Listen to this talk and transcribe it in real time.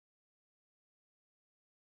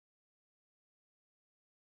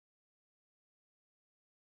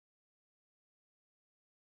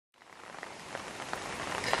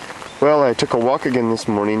Well, I took a walk again this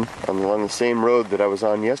morning along the same road that I was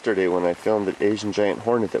on yesterday when I filmed the Asian Giant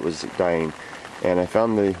Hornet that was dying. And I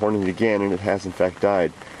found the hornet again, and it has in fact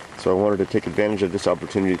died. So I wanted to take advantage of this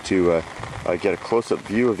opportunity to get a close-up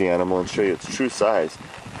view of the animal and show you its true size.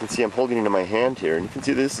 You can see I'm holding it in my hand here, and you can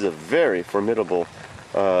see this is a very formidable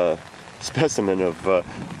specimen of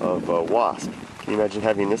wasp. Can you imagine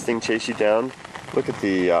having this thing chase you down? Look at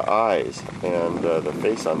the eyes and the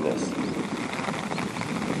face on this.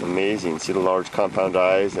 Amazing. See the large compound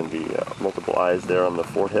eyes and the multiple eyes there on the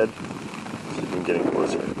forehead? See if we can get in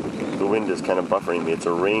closer. The wind is kind of buffering me. It's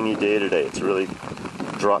a rainy day today. It's really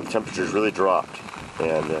dropped. Temperature's really dropped.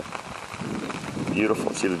 And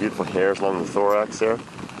beautiful. See the beautiful hairs along the thorax there?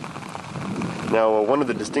 Now, one of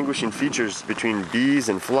the distinguishing features between bees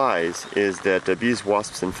and flies is that bees,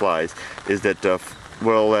 wasps, and flies is that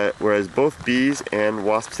whereas both bees and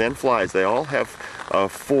wasps and flies, they all have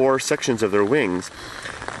 4 sections of their wings.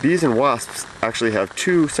 Bees and wasps actually have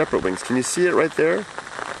 2 separate wings. Can you see it right there?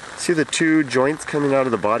 See the 2 joints coming out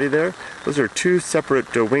of the body there? Those are 2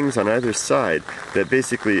 separate wings on either side that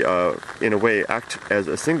basically, in a way, act as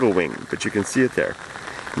a single wing, but you can see it there.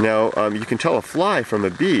 Now, you can tell a fly from a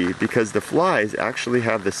bee because the flies actually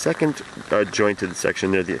have the second jointed section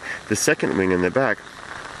there, the second wing in the back.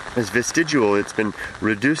 It's vestigial. It's been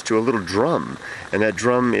reduced to a little drum, and that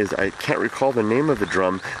drum is, I can't recall the name of the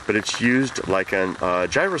drum, but it's used like a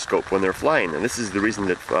gyroscope when they're flying, and this is the reason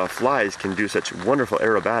that flies can do such wonderful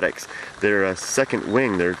aerobatics. Their second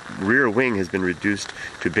wing, their rear wing, has been reduced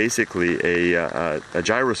to basically a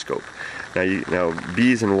gyroscope. Now,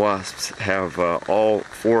 bees and wasps have all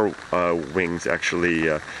 4 wings actually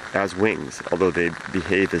as wings, although they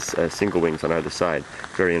behave as single wings on either side.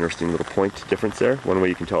 Very interesting little point difference there. One way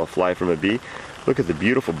you can tell a fly from a bee. Look at the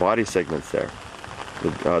beautiful body segments there,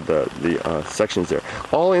 the sections there.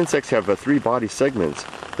 All insects have 3 body segments.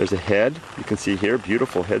 There's a head, you can see here,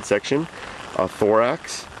 beautiful head section. A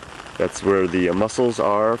thorax, that's where the muscles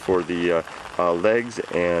are for the legs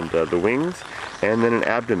and the wings, and then an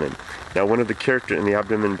abdomen. Now, one of the characters in the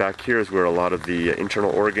abdomen back here is where a lot of the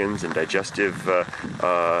internal organs and digestive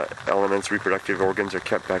elements, reproductive organs, are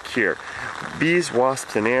kept back here. Bees,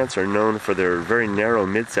 wasps, and ants are known for their very narrow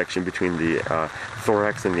midsection between the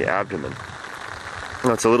thorax and the abdomen.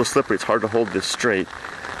 Now, it's a little slippery. It's hard to hold this straight,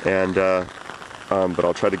 and but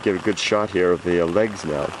I'll try to get a good shot here of the legs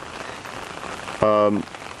now.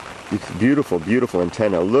 It's beautiful, beautiful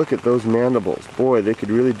antenna. Look at those mandibles. Boy, they could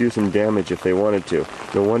really do some damage if they wanted to.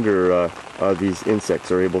 No wonder these insects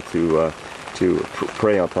are able to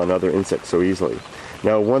prey upon other insects so easily.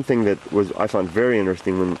 Now, one thing that I found very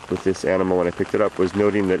interesting with this animal when I picked it up was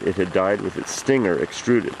noting that it had died with its stinger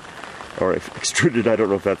extruded. Or extruded, I don't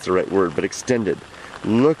know if that's the right word, but extended.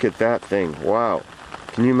 Look at that thing. Wow.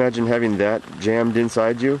 Can you imagine having that jammed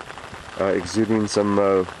inside you, exuding some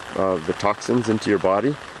of the toxins into your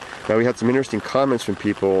body? Now, we had some interesting comments from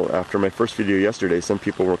people after my first video yesterday. Some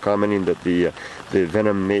people were commenting that the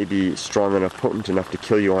venom may be strong enough, potent enough to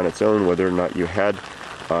kill you on its own, whether or not you had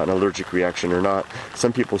an allergic reaction or not.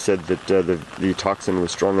 Some people said that the toxin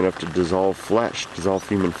was strong enough to dissolve flesh, dissolve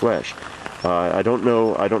human flesh. I don't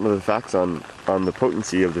know the facts on the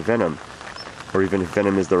potency of the venom, or even if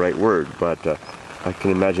venom is the right word, but I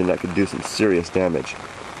can imagine that could do some serious damage.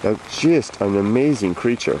 Now, just an amazing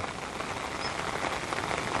creature.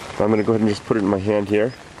 I'm going to go ahead and just put it in my hand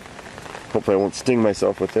here. Hopefully I won't sting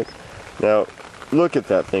myself with it. Now, look at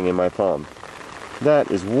that thing in my palm.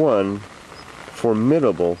 That is one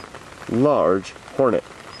formidable, large hornet.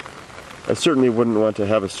 I certainly wouldn't want to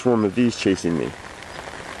have a swarm of these chasing me.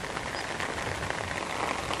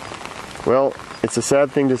 Well, it's a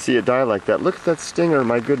sad thing to see it die like that. Look at that stinger,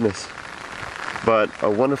 my goodness. But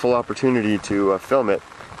a wonderful opportunity to film it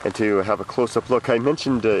and to have a close-up look. I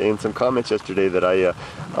mentioned in some comments yesterday that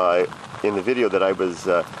in the video that I've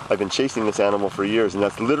been chasing this animal for years, and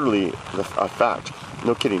that's literally a fact.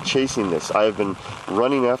 No kidding, chasing this. I have been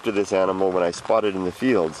running after this animal when I spot it in the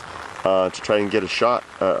fields to try and get a shot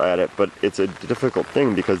at it, but it's a difficult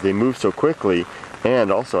thing because they move so quickly,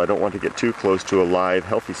 and also I don't want to get too close to a live,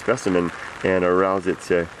 healthy specimen and arouse its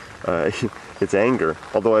anger.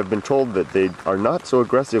 Although I've been told that they are not so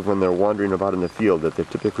aggressive when they're wandering about in the field, that they're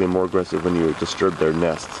typically more aggressive when you disturb their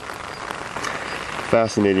nests.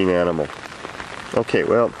 Fascinating animal. Okay,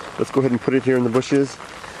 well, let's go ahead and put it here in the bushes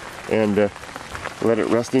and let it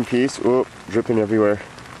rest in peace. Oh, dripping everywhere.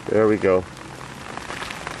 There we go.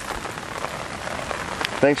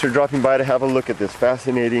 Thanks for dropping by to have a look at this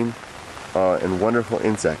fascinating and wonderful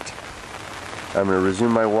insect. I'm going to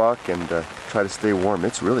resume my walk and try to stay warm.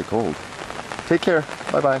 It's really cold. Take care.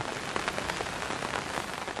 Bye-bye.